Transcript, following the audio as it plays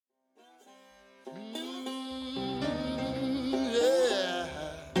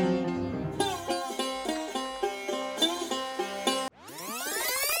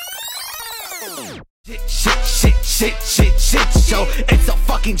shit show. It's a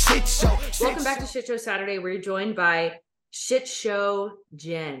fucking shit show. Welcome back to Shit Show Saturday. We're joined by Shit Show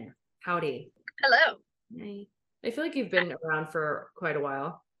Jenn. Howdy. Hello. Hey. I feel like you've been around for quite a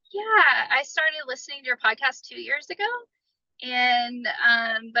while. Yeah, I started listening to your podcast 2 years ago, and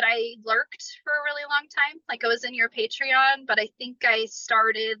but I lurked for a really long time. Like I was in your Patreon, but I think I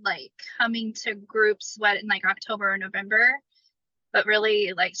started like coming to groups in like October or November, but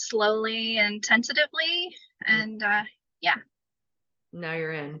really like slowly and tentatively. And yeah. Now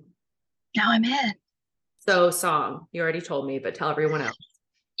you're in. Now I'm in. So song, you already told me, but tell everyone else.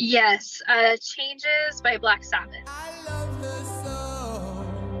 Yes, Changes by Black Sabbath. I love her so,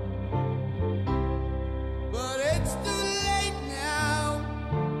 but it's too late now.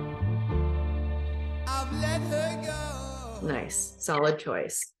 I've let her go. Nice, solid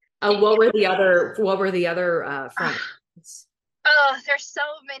choice. What were the other friends? Oh, there's so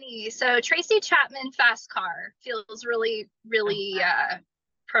many. So Tracy Chapman, Fast Car feels really, really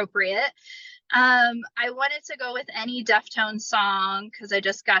appropriate. I wanted to go with any Deftones song because I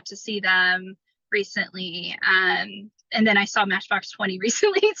just got to see them recently. And then I saw Matchbox 20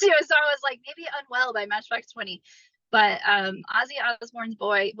 recently too. So I was like, maybe Unwell by Matchbox 20. But Ozzy Osbourne's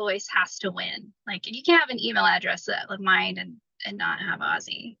voice has to win. Like you can't have an email address of mine and not have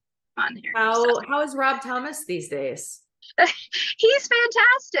Ozzy on here. How is Rob Thomas these days? He's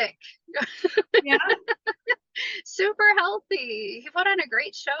fantastic. Yeah. Super healthy. He put on a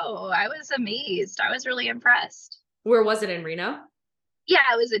great show. I was amazed. I was really impressed. Where was it, in Reno? Yeah,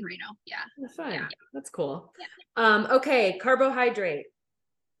 I was in Reno. Yeah. That's fun. Yeah. That's cool. Yeah. Okay, carbohydrate.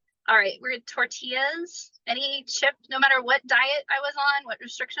 All right, we're tortillas. Any chip, no matter what diet I was on, what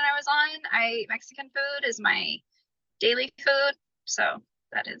restriction I was on. Mexican food is my daily food. So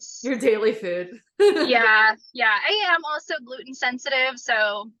that is Your daily food. yeah. I am also gluten sensitive,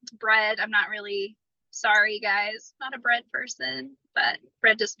 so bread, I'm not really, sorry guys, not a bread person, but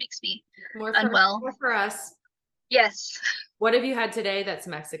bread just makes me unwell. More for us. Yes. What have you had today that's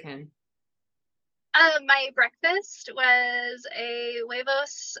Mexican? My breakfast was a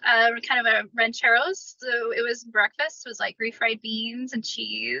huevos, kind of a rancheros. So it was breakfast. It was like refried beans and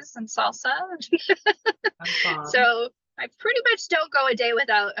cheese and salsa. So I pretty much don't go a day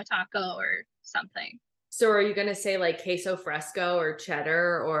without a taco or something. So are you going to say like queso fresco or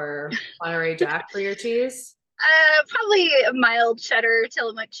cheddar or Monterey Jack for your cheese? Probably a mild cheddar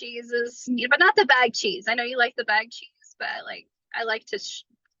Tillamook cheese is, but not the bag cheese. I know you like the bag cheese, but I like to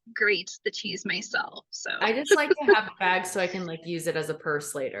grate the cheese myself. So I just like to have bags so I can like use it as a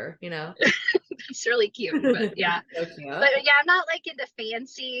purse later, you know. It's really cute, but yeah. So cute. But yeah, I'm not like into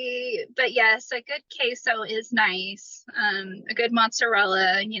fancy, but yes, a good queso is nice. A good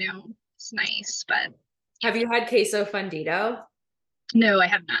mozzarella, it's nice. But have you had queso fundido? No, I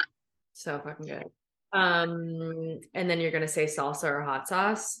have not. So fucking good. And then you're gonna say salsa or hot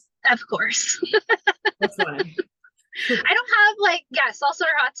sauce? Of course. That's funny. I don't have salsa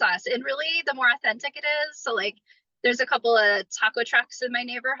or hot sauce, and really the more authentic it is. So like there's a couple of taco trucks in my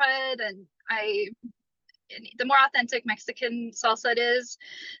neighborhood, and the more authentic Mexican salsa it is,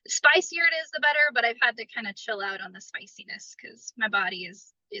 the spicier it is, the better. But I've had to kind of chill out on the spiciness because my body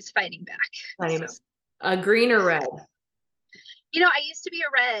is fighting back. So. Green or red? I used to be a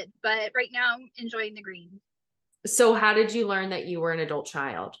red, but right now I'm enjoying the green. So how did you learn that you were an adult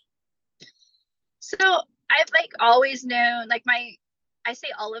child? So I've always known, I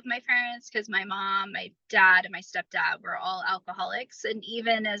say all of my parents because my mom, my dad, and my stepdad were all alcoholics. And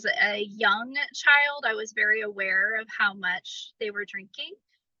even as a young child, I was very aware of how much they were drinking.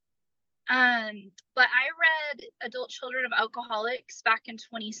 But I read Adult Children of Alcoholics back in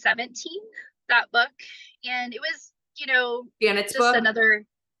 2017, that book. And it was, Janet's just book? another,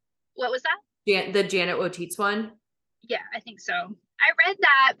 what was that? The Janet Oteets one? Yeah, I think so. I read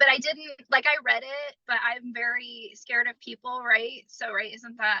that, but I didn't, I read it, but I'm very scared of people, right? So, right,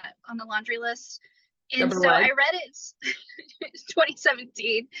 isn't that on the laundry list? And Number so one. I read it in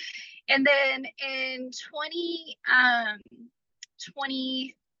 2017. And then in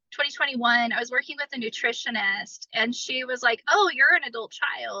 2021, I was working with a nutritionist, and she was like, "Oh, you're an adult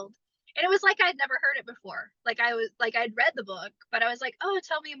child." And it was like I'd never heard it before. I'd read the book, but I was like, "Oh,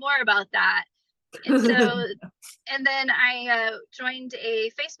 tell me more about that." And so, and then I joined a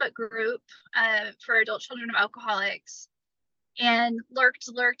Facebook group for adult children of alcoholics, and lurked,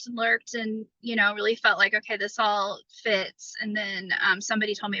 and really felt like, okay, this all fits. And then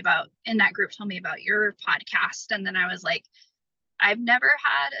somebody in that group told me about your podcast, and then I was like, I've never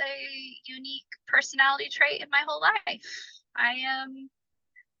had a unique personality trait in my whole life. I am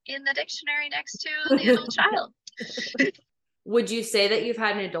in the dictionary next to the adult child. Would you say that you've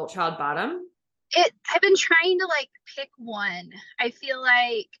had an adult child bottom? I've been trying to like pick one. I feel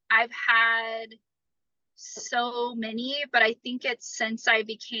like I've had so many, but I think it's since I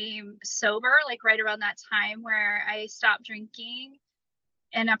became sober, like right around that time where I stopped drinking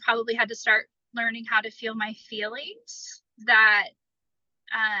and I probably had to start learning how to feel my feelings, that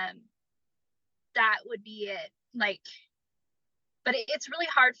um that would be it. Like, but it's really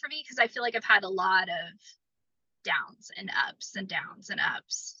hard for me because I feel like I've had a lot of downs and ups and downs and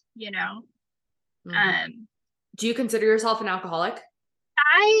ups, you know. Mm-hmm. Do you consider yourself an alcoholic?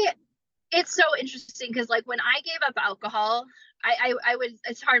 I It's so interesting because like when I gave up alcohol, I would,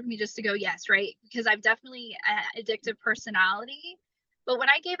 it's hard for me just to go yes, right? Because I've definitely an addictive personality. But when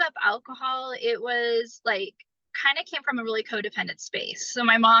I gave up alcohol, it was like kind of came from a really codependent space. So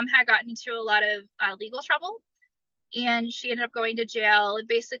my mom had gotten into a lot of legal trouble, and she ended up going to jail, and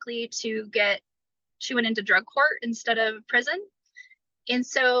basically she went into drug court instead of prison. And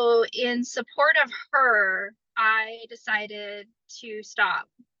so in support of her, I decided to stop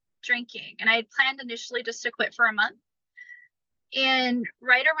drinking. And I had planned initially just to quit for a month. And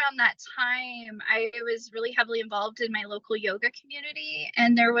right around that time, I was really heavily involved in my local yoga community.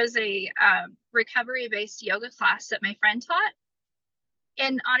 And there was a recovery based yoga class that my friend taught.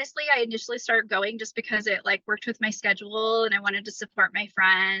 And honestly, I initially started going just because it like worked with my schedule and I wanted to support my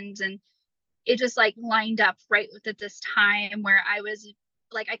friends. And it just like lined up right with at this time where I was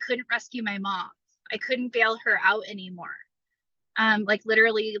like, I couldn't rescue my mom. I couldn't bail her out anymore. Like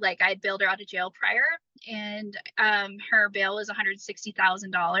literally, like I'd bailed her out of jail prior, and her bail was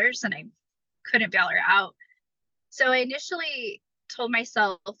 $160,000, and I couldn't bail her out. So I initially told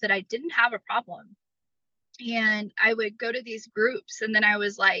myself that I didn't have a problem, and I would go to these groups, and then I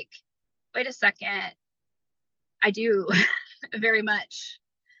was like, wait a second, I do very much.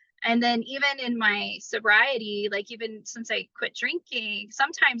 And then even in my sobriety, like even since I quit drinking,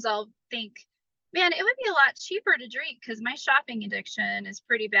 sometimes I'll think, man, it would be a lot cheaper to drink because my shopping addiction is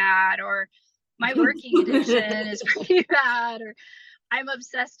pretty bad, or my working addiction is pretty bad, or I'm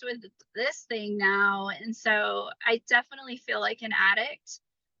obsessed with this thing now. And so I definitely feel like an addict.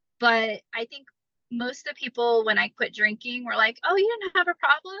 But I think most of the people, when I quit drinking, were like, oh, you didn't have a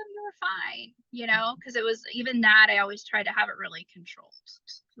problem, you were fine, you know, because it was even that I always tried to have it really controlled.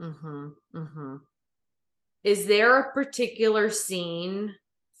 Mm-hmm. Mm-hmm. Is there a particular scene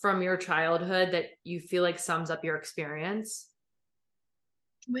from your childhood that you feel like sums up your experience?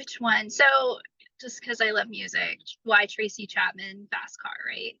 Which one? So just because I love music, why Tracy Chapman Fast Car,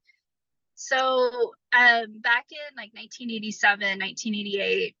 right? So back in like 1987,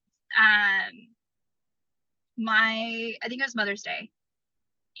 1988, I think it was Mother's Day,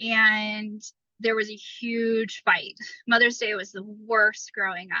 and there was a huge fight. Mother's Day was the worst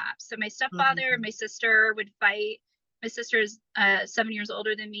growing up. So my stepfather and my sister would fight. My sister is 7 years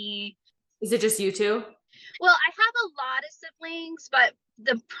older than me. Is it just you two? Well, I have a lot of siblings, but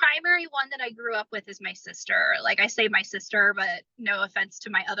the primary one that I grew up with is my sister. Like I say my sister, but no offense to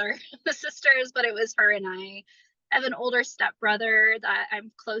my other sisters, but it was her and I. I have an older stepbrother that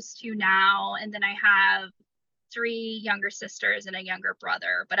I'm close to now, and then I have three younger sisters and a younger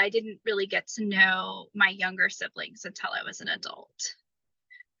brother, but I didn't really get to know my younger siblings until I was an adult.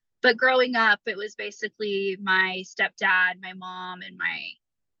 But growing up, it was basically my stepdad, my mom, and my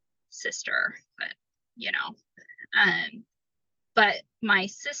sister. But you know, but my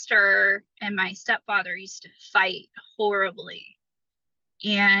sister and my stepfather used to fight horribly.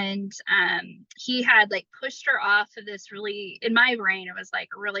 And he had like pushed her off of this really, in my brain, it was like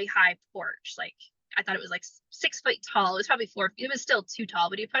a really high porch. Like I thought it was like 6 foot tall. It was probably 4 feet. It was still too tall,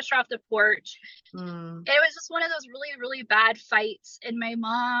 but he pushed her off the porch. And it was just one of those really, really bad fights. And my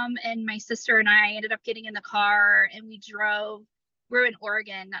mom and my sister and I ended up getting in the car and we drove. We were in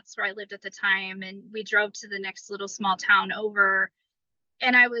Oregon. That's where I lived at the time. And we drove to the next little small town over.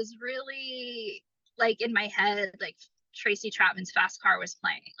 And I was really like in my head, like Tracy Chapman's Fast Car was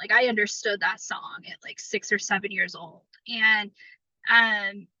playing. Like I understood that song at like 6 or 7 years old. And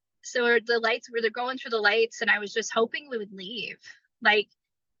so the lights were, they're going through the lights, and I was just hoping we would leave. Like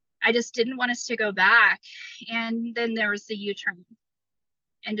I just didn't want us to go back. And then there was the U-turn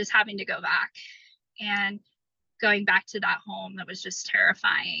and just having to go back and going back to that home that was just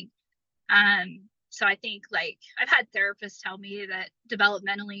terrifying. So I think like I've had therapists tell me that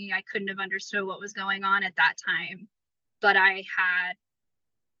developmentally I couldn't have understood what was going on at that time, but I had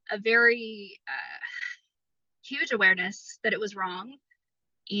a very huge awareness that it was wrong.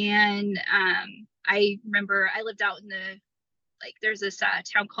 And I remember I lived out in the, like there's this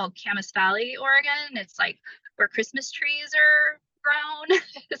town called Camas Valley, Oregon. It's like where Christmas trees are grown.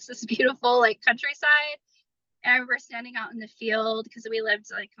 It's this beautiful like countryside. And I remember standing out in the field because we lived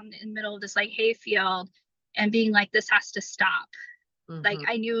like in the middle of this like hay field and being like, this has to stop. Like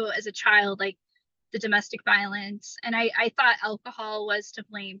I knew as a child, like the domestic violence, and I thought alcohol was to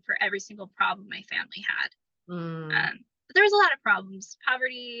blame for every single problem my family had. But there was a lot of problems,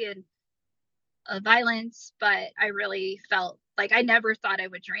 poverty and violence, but I really felt like I never thought I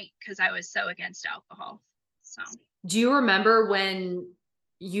would drink because I was so against alcohol. So do you remember when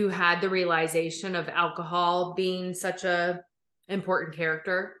you had the realization of alcohol being such a important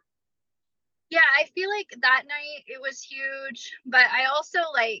character? yeah, I feel like that night it was huge, but I also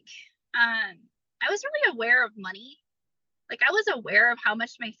like I was really aware of money. Like I was aware of how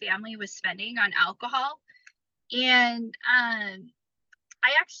much my family was spending on alcohol. And I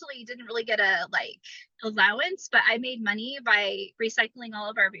actually didn't really get a like allowance, but I made money by recycling all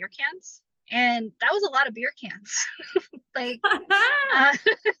of our beer cans. And that was a lot of beer cans. like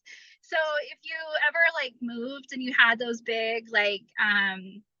so if you ever like moved and you had those big like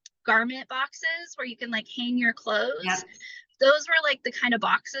garment boxes where you can like hang your clothes, Yep. those were like the kind of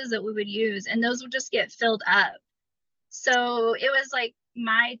boxes that we would use, and those would just get filled up. So it was like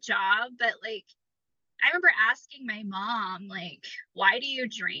my job, but like I remember asking my mom, like, why do you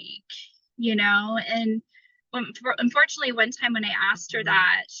drink? You know, and unfortunately, one time when I asked her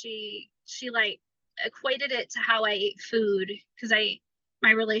that, she like equated it to how I ate food, because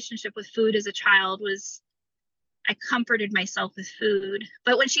my relationship with food as a child was I comforted myself with food.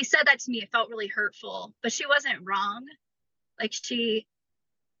 But when she said that to me, it felt really hurtful. But she wasn't wrong. Like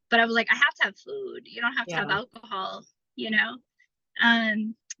but I was like, I have to have food. You don't have to have alcohol, you know?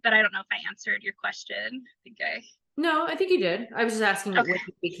 But I don't know if I answered your question. No, I think you did. I was just asking what it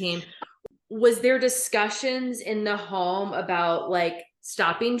became. Was there discussions in the home about like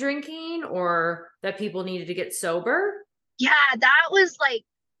stopping drinking or that people needed to get sober? Yeah, that was like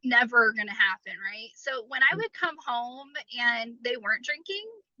never gonna happen, right? So when I would come home and they weren't drinking,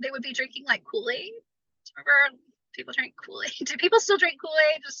 they would be drinking like Kool-Aid. Remember people drink Kool-Aid? Do people still drink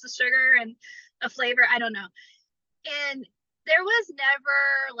Kool-Aid? Just the sugar and a flavor? I don't know. And there was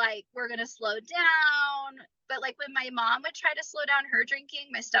never like, we're going to slow down. But like when my mom would try to slow down her drinking,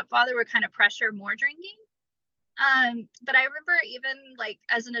 my stepfather would kind of pressure more drinking. But I remember even like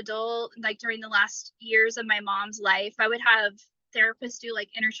as an adult, like during the last years of my mom's life, I would have therapists do like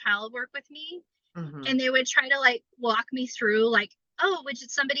inner child work with me. And they would try to like walk me through like, oh, would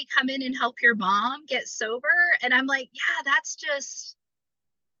somebody come in and help your mom get sober? And I'm like, yeah, that's just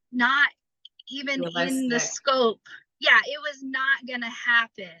not even in the scope. Yeah, it was not gonna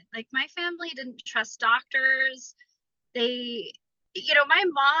happen. Like my family didn't trust doctors. They, you know, my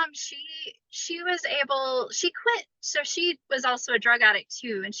mom, she was able, she quit. So she was also a drug addict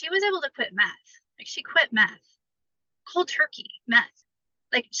too, and she was able to quit meth. Like she quit meth, cold turkey meth.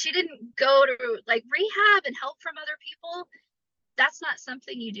 Like she didn't go to like rehab and help from other people. That's not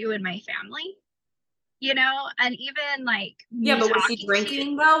something you do in my family, you know. And even like but was she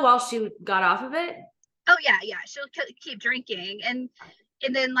drinking though while she got off of it? Oh yeah, she'll keep drinking, and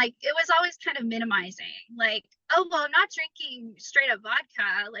then like it was always kind of minimizing, like, oh well, I'm not drinking straight up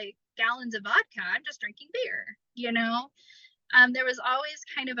vodka, like gallons of vodka, I'm just drinking beer, you know. There was always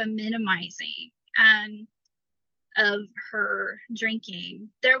kind of a minimizing of her drinking.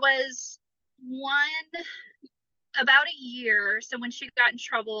 There was one about a year, so when she got in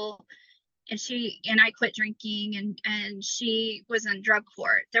trouble and I quit drinking and she was in drug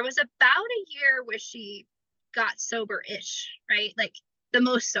court, there was about a year where she got sober-ish, right? Like the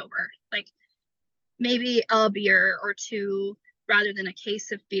most sober, like maybe a beer or two rather than a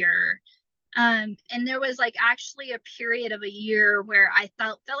case of beer. And there was like actually a period of a year where I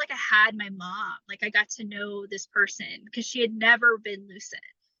felt like I had my mom. Like I got to know this person because she had never been lucid.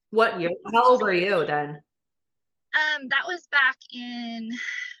 What year? How old were you then? That was back in,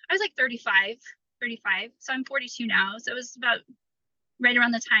 I was like 35. So I'm 42 now. So it was about right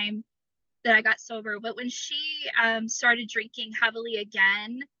around the time that I got sober. But when she started drinking heavily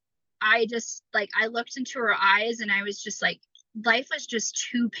again, I just like, I looked into her eyes and I was just like, life was just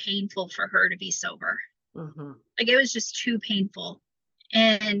too painful for her to be sober. Like it was just too painful.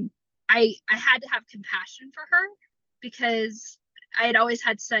 And I had to have compassion for her because I had always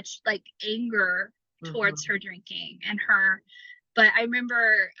had such like anger towards her drinking and her. But I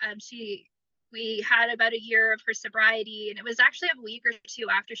remember we had about a year of her sobriety, and it was actually a week or two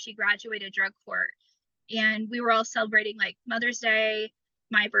after she graduated drug court. And we were all celebrating like Mother's Day,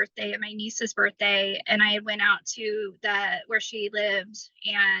 my birthday, and my niece's birthday. And I went out to where she lived,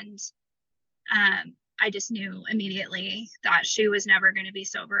 and I just knew immediately that she was never going to be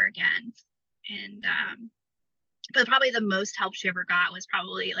sober again. And but probably the most help she ever got was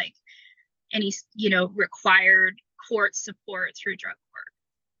probably like any, required court support through drug court.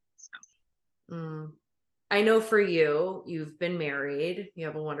 So. I know for you, you've been married, you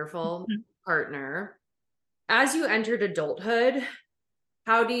have a wonderful partner. As you entered adulthood,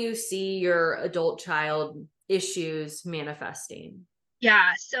 how do you see your adult child issues manifesting?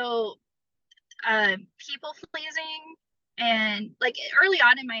 Yeah. So, people pleasing, and like early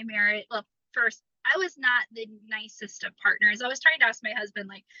on in my marriage, well, first, I was not the nicest of partners. I was trying to ask my husband,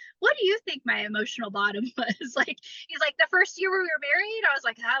 like, what do you think my emotional bottom was? Like, he's like, the first year we were married, I was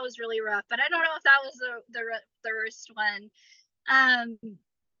like, that was really rough, but I don't know if that was the worst one.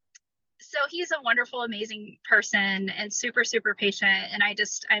 So he's a wonderful, amazing person and super, super patient. And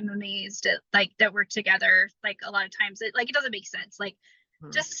I'm amazed at like that we're together. Like a lot of times it doesn't make sense. Like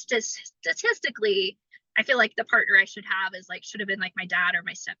just statistically, I feel like the partner I should have should have been like my dad or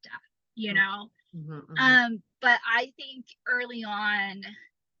my stepdad, you know? But I think early on,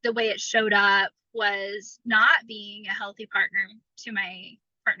 the way it showed up was not being a healthy partner to my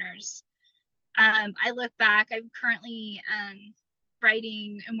partners. I look back, I'm currently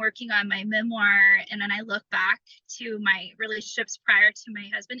writing and working on my memoir, and then I look back to my relationships prior to my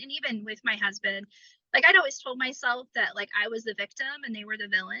husband, and even with my husband, like I'd always told myself that like I was the victim and they were the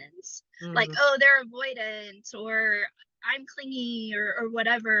villains. Like, oh, they're avoidant, or I'm clingy, or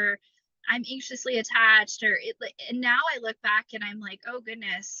whatever. I'm anxiously attached, and now I look back and I'm like, oh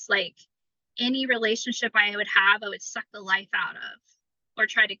goodness, like any relationship I would have, I would suck the life out of or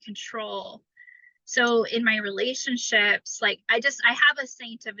try to control. So in my relationships, like I have a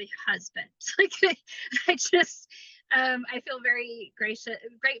saint of a husband. Like I feel very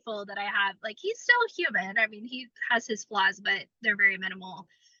grateful that I have, like, he's still human. I mean, he has his flaws, but they're very minimal.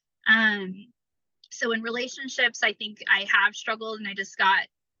 So in relationships, I think I have struggled, and I just got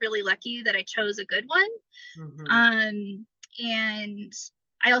really lucky that I chose a good one. And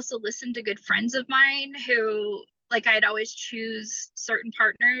I also listened to good friends of mine who, like, I'd always choose certain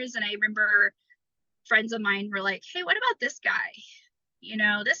partners. And I remember friends of mine were like, hey, what about this guy?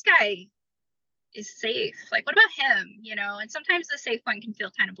 This guy is safe. Like, what about him? And sometimes the safe one can feel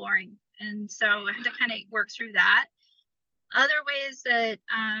kind of boring. And so I had to kind of work through that. Other ways that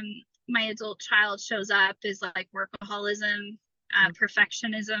my adult child shows up is like workaholism,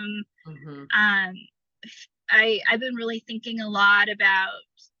 perfectionism. I've been really thinking a lot about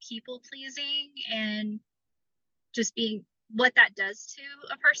people pleasing and just being what that does to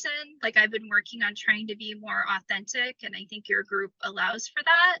a person. Like I've been working on trying to be more authentic, and I think your group allows for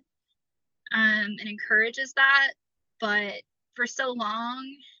that and encourages that. But for so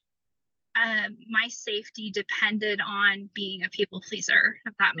long, my safety depended on being a people pleaser,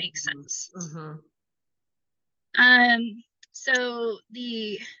 if that makes sense. So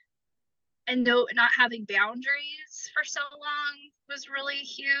not having boundaries for so long was really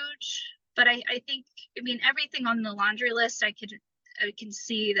huge. But I think, I mean, everything on the laundry list, I can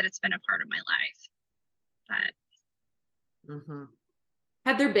see that it's been a part of my life. But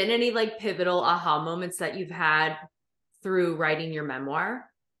have there been any like pivotal aha moments that you've had through writing your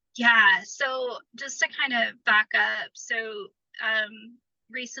memoir? Yeah. So just to kind of back up. So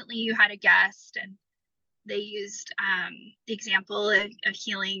recently you had a guest, and they used the example of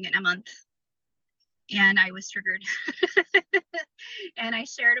healing in a month. And I was triggered. And I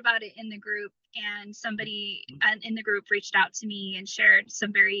shared about it in the group, and somebody in the group reached out to me and shared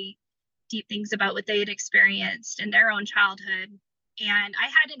some very deep things about what they had experienced in their own childhood. And I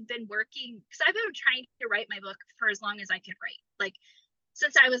hadn't been working, because I've been trying to write my book for as long as I could write. Like,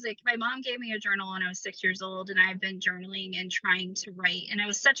 since I was like, my mom gave me a journal when I was 6 years old, and I've been journaling and trying to write. And I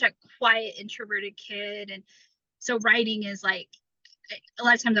was such a quiet, introverted kid. And so writing is like, a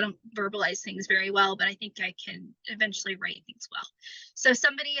lot of times I don't verbalize things very well, but I think I can eventually write things well. So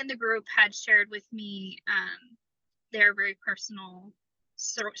somebody in the group had shared with me their very personal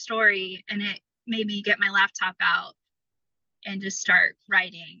story, and it made me get my laptop out and just start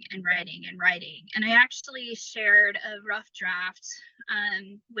writing and writing and writing. And I actually shared a rough draft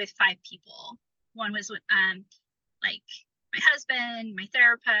with 5 people. One was with like my husband, my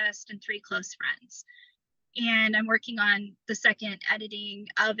therapist, and 3 close friends. And I'm working on the second editing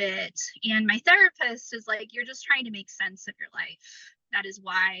of it. And my therapist is like, you're just trying to make sense of your life. That is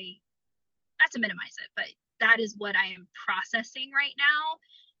why, not to minimize it, but that is what I am processing right now.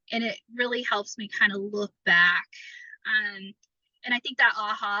 And it really helps me kind of look back. And I think that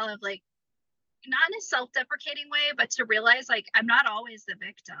aha of like, not in a self-deprecating way, but to realize like, I'm not always the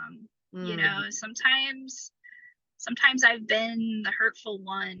victim. Sometimes I've been the hurtful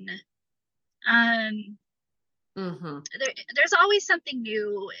one. There's always something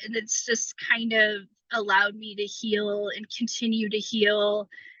new, and it's just kind of allowed me to heal and continue to heal.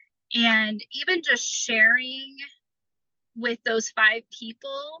 And even just sharing with those 5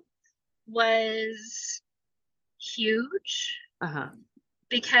 people was huge,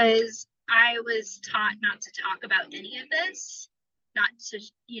 because I was taught not to talk about any of this, not to,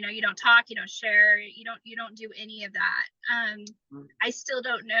 you don't talk, you don't share, you don't do any of that. I still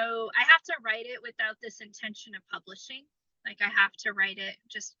don't know. I have to write it without this intention of publishing. Like, I have to write it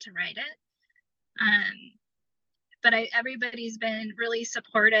just to write it. But everybody's been really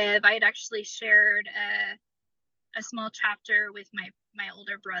supportive. I had actually shared a small chapter with my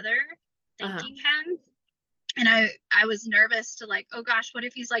older brother, thanking him. And I was nervous to, like, oh gosh, what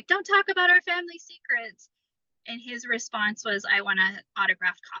if he's like, don't talk about our family secrets? And his response was, I want an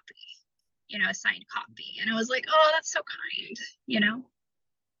autographed copy, a signed copy. And I was like, oh, that's so kind,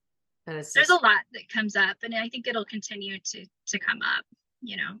 And it's There's a lot that comes up, and I think it'll continue to come up.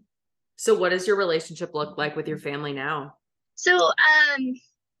 So what does your relationship look like with your family now? So after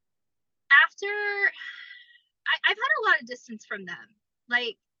I've had a lot of distance from them.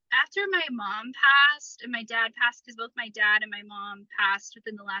 Like, after my mom passed and my dad passed, because both my dad and my mom passed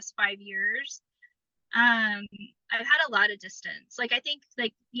within the last 5 years, I've had a lot of distance. Like, I think,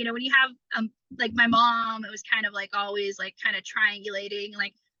 like, when you have like my mom, it was kind of like always like kind of triangulating,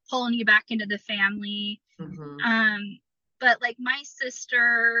 like pulling you back into the family. But like my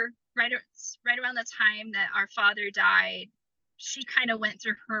sister, right around the time that our father died, she kind of went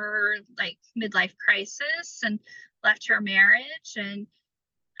through her like midlife crisis and left her marriage. And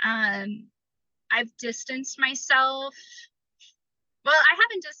I've distanced myself. Well, I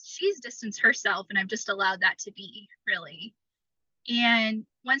haven't she's distanced herself, and I've just allowed that to be, really. And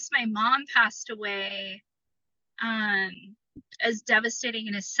once my mom passed away, as devastating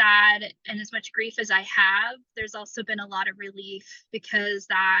and as sad and as much grief as I have, there's also been a lot of relief, because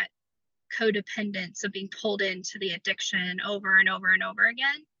that codependence of being pulled into the addiction over and over and over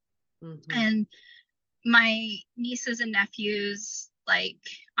again. And my nieces and nephews, like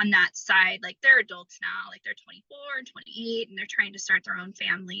on that side, like they're adults now, like they're 24 and 28, and they're trying to start their own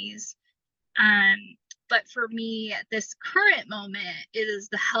families. But for me at this current moment, it is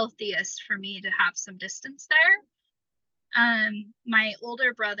the healthiest for me to have some distance there. My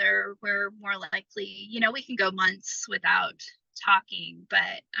older brother, we're more likely, we can go months without talking,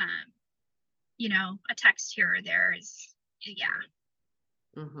 but a text here or there is, yeah.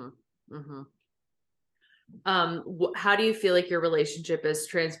 How do you feel like your relationship is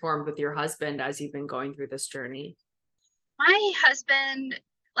transformed with your husband as you've been going through this journey? My husband,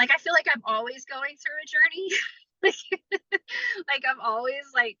 like, I feel like I'm always going through a journey. like I'm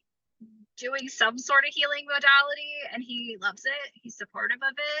always like doing some sort of healing modality, and he loves it. He's supportive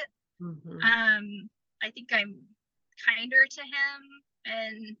of it. I think I'm kinder to him,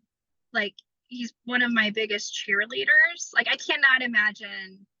 and like he's one of my biggest cheerleaders. Like, I cannot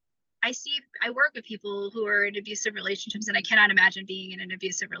imagine. I work with people who are in abusive relationships, and I cannot imagine being in an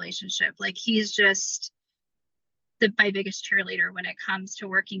abusive relationship. Like, he's just my biggest cheerleader when it comes to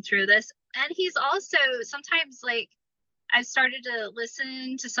working through this. And he's also sometimes, like, I've started to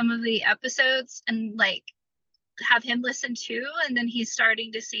listen to some of the episodes and like have him listen too. And then he's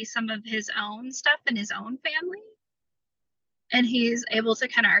starting to see some of his own stuff in his own family. And he's able to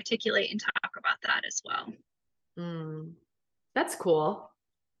kind of articulate and talk about that as well. That's cool.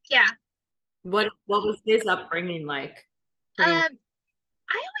 Yeah. What was his upbringing like? I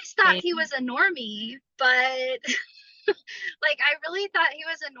always thought he was a normie, but like, I really thought he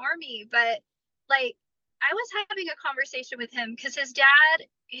was a normie, but like, I was having a conversation with him because his dad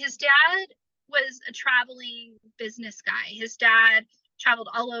was a traveling business guy. His dad traveled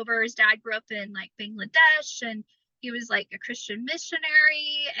all over. His dad grew up in like Bangladesh, and he was like a Christian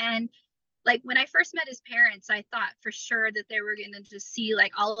missionary. And like, when I first met his parents, I thought for sure that they were going to just see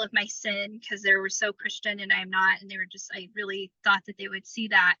like all of my sin, because they were so Christian and I'm not. And I really thought that they would see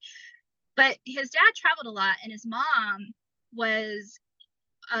that. But his dad traveled a lot, and his mom was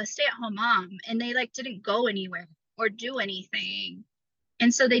a stay-at-home mom, and they like didn't go anywhere or do anything.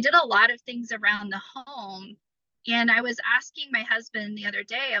 And so they did a lot of things around the home. And I was asking my husband the other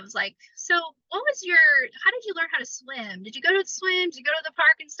day, I was like, so how did you learn how to swim? Did you go to swim? Did you go to the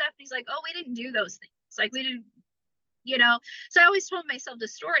park and stuff? And he's like, oh, we didn't do those things. Like, we didn't, so I always told myself the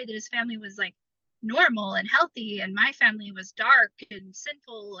story that his family was like normal and healthy, and my family was dark and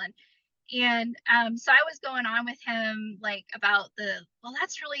sinful. And so I was going on with him like about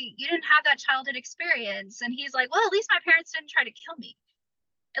that's really, you didn't have that childhood experience. And he's like, well, at least my parents didn't try to kill me,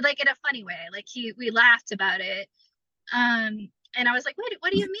 like in a funny way. Like we laughed about it. And I was like,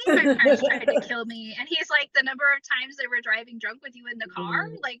 what do you mean my parents tried to kill me? And he's like, the number of times they were driving drunk with you in the car,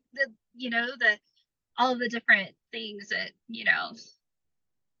 like all of the different things that,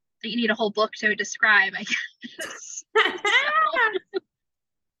 that you need a whole book to describe, I guess.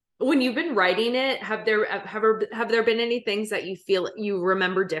 When you've been writing it, have there been any things that you feel you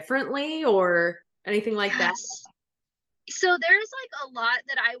remember differently or anything like that? Yes. So there's like a lot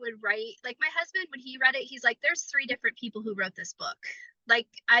that I would write. Like my husband, when he read it, he's like, there's 3 different people who wrote this book. Like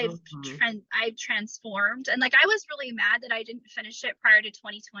I've transformed. And like I was really mad that I didn't finish it prior to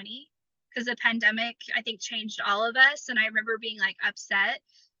 2020 because the pandemic, I think, changed all of us. And I remember being like upset.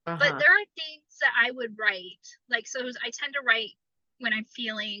 But there are things that I would write. Like, so I tend to write when I'm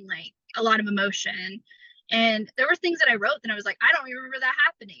feeling like a lot of emotion. And there were things that I wrote and I was like, I don't remember that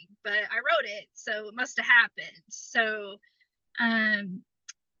happening, but I wrote it, so it must have happened. So,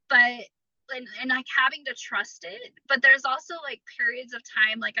 but and like having to trust it. But there's also like periods of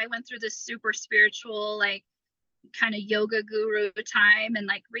time, like I went through this super spiritual, like kind of yoga guru time, and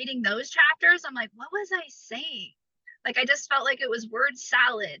like reading those chapters, I'm like, what was I saying? Like I just felt like it was word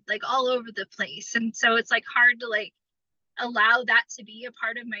salad, like all over the place. And so it's like hard to like allow that to be a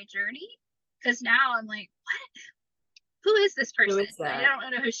part of my journey. Because now I'm like, what? Who is this person? Who is that? I don't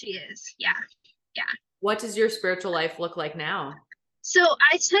know who she is. Yeah. Yeah. What does your spiritual life look like now? So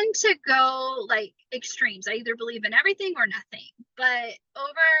I tend to go like extremes. I either believe in everything or nothing. But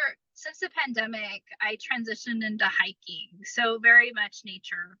since the pandemic, I transitioned into hiking. So very much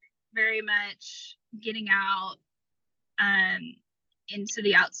nature, very much getting out into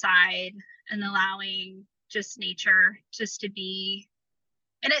the outside and allowing just nature just to be.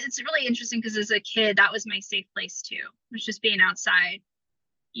 And it's really interesting because as a kid, that was my safe place too, was just being outside,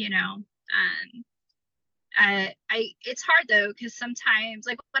 you know. It's hard though, because sometimes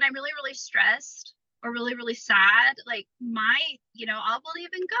like when I'm really, really stressed or really, really sad, like I'll believe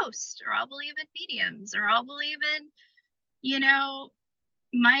in ghosts, or I'll believe in mediums, or I'll believe in,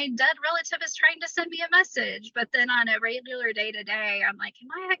 my dead relative is trying to send me a message. But then on a regular day to day, I'm like, am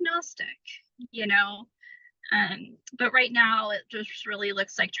I agnostic? But right now it just really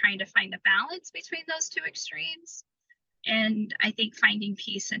looks like trying to find a balance between those 2 extremes. And I think finding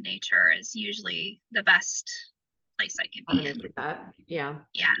peace in nature is usually the best place I can be in. Yeah.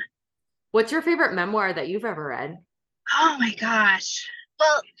 Yeah. What's your favorite memoir that you've ever read? Oh my gosh.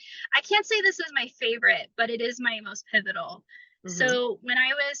 Well, I can't say this is my favorite, but it is my most pivotal. Mm-hmm. So when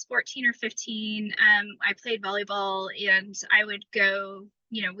I was 14 or 15, I played volleyball, and I would go,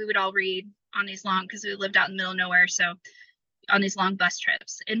 we would all read on these long, because we lived out in the middle of nowhere. So on these long bus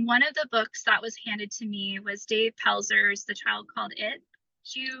trips. And one of the books that was handed to me was Dave Pelzer's The Child Called It.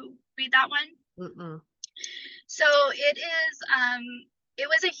 Did you read that one? Mm-mm. So it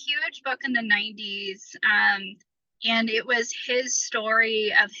was a huge book in the 90s. And it was his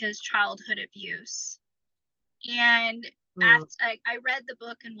story of his childhood abuse. And I read the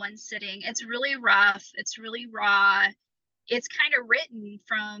book in one sitting. It's really rough. It's really raw. It's kind of written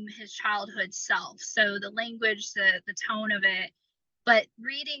from his childhood self. So the language, the tone of it. But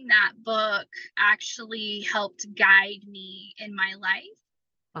reading that book actually helped guide me in my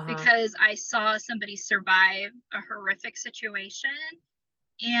life, because I saw somebody survive a horrific situation.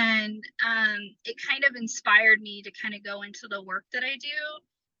 And it kind of inspired me to kind of go into the work that I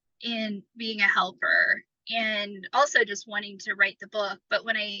do in being a helper, and also just wanting to write the book. But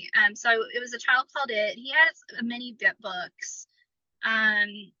when so it was A Child Called It. He has many books.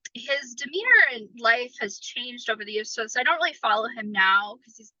 His demeanor in life has changed over the years, so I don't really follow him now,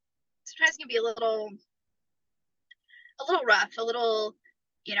 because he's sometimes can be a little rough, a little,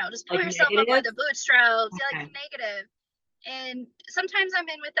 just pull yourself up by the bootstraps, like negative. And sometimes I'm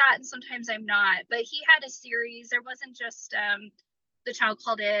in with that, and sometimes I'm not. But he had a series. There wasn't just The Child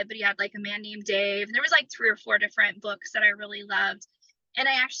Called It, but he had like A Man Named Dave. And there was like 3 or 4 different books that I really loved. And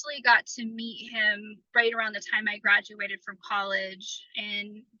I actually got to meet him right around the time I graduated from college,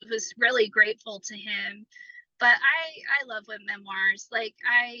 and was really grateful to him. But I love with memoirs. Like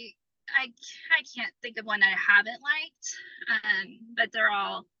I can't think of one that I haven't liked. But they're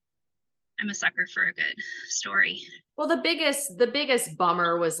all, I'm a sucker for a good story. Well, the biggest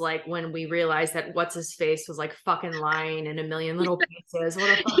bummer was like when we realized that what's his face was like fucking lying in a million little pieces.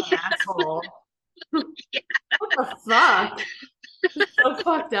 What a fucking asshole. Yeah. What the fuck? It's so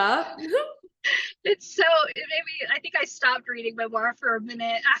fucked up. It made me, I think I stopped reading memoir for a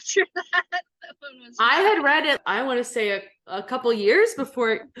minute after that. I had read it, I want to say a couple years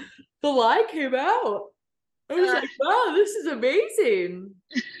before The Lie came out. I was like, wow, this is amazing.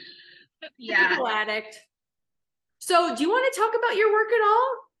 Yeah. Typical addict. So do you want to talk about your work at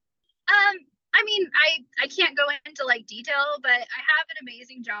all? I mean, I can't go into like detail, but I have an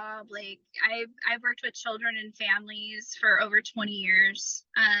amazing job. Like I've worked with children and families for over 20 years.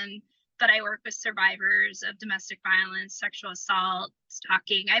 But I work with survivors of domestic violence, sexual assault,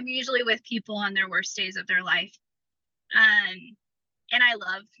 talking. I'm usually with people on their worst days of their life. And I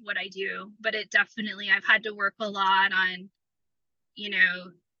love what I do, but it definitely, I've had to work a lot on, you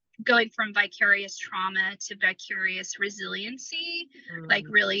know, going from vicarious trauma to vicarious resiliency. Like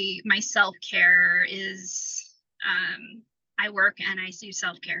really my self-care is, I work and I do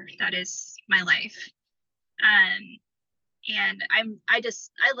self-care. That is my life. And I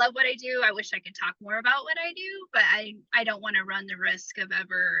love what I do. I wish I could talk more about what I do, but I don't want to run the risk of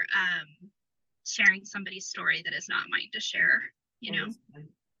ever sharing somebody's story that is not mine to share, you know?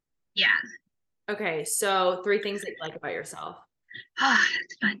 Yeah. Okay. So 3 things that you like about yourself. Ah,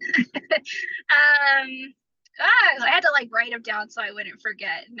 it's fun. I had to like write them down so I wouldn't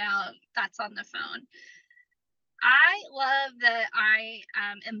forget. Now that's on the phone. I love that I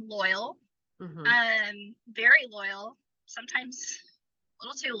am loyal. Very loyal. Sometimes a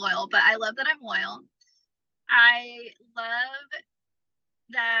little too loyal, but I love that I'm loyal. I love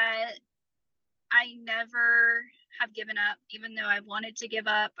that I never have given up, even though I've wanted to give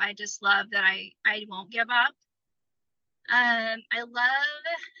up. I just love that I won't give up. I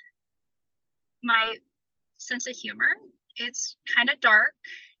love my sense of humor. It's kind of dark.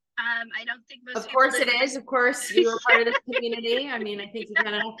 I don't think most Of course people it is. Of course, you are part of this community. I mean, I think you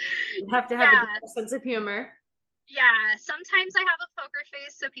kind of have to have a sense of humor. Yeah, sometimes I have a poker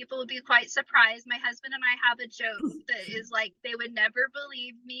face, so people would be quite surprised. My husband and I have a joke that is like, they would never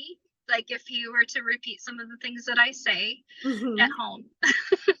believe me, like if you were to repeat some of the things that I say at home.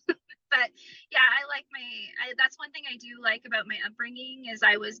 But yeah, I like that's one thing I do like about my upbringing is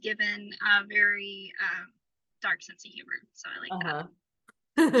I was given a very dark sense of humor. So I like that.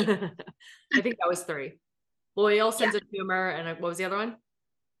 I think that was 3. Loyal, sense of humor, and what was the other one?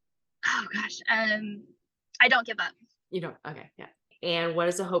 Oh gosh. I don't give up. You don't. Okay. Yeah. And what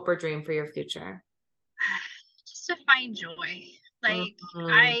is a hope or dream for your future? Just to find joy. Like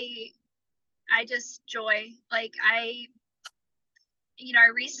I just joy. Like I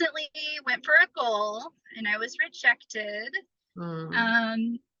recently went for a goal and I was rejected.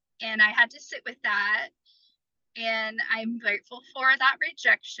 And I had to sit with that. And I'm grateful for that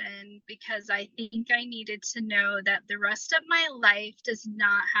rejection because I think I needed to know that the rest of my life does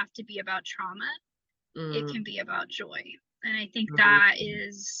not have to be about trauma. It can be about joy. And I think that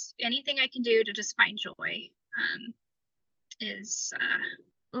is anything I can do to just find joy is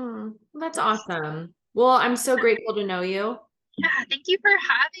that's awesome. Well, I'm so grateful to know you. Yeah, thank you for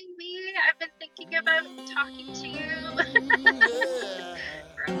having me. I've been thinking about talking to you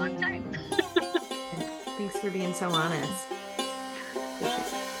for a long time. Thanks for being so honest.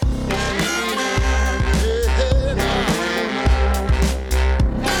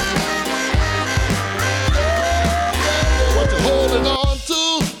 What you holding on to?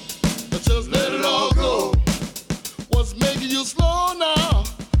 Just let it all go. What's making you slow now?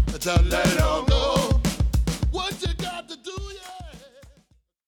 Just let it all go.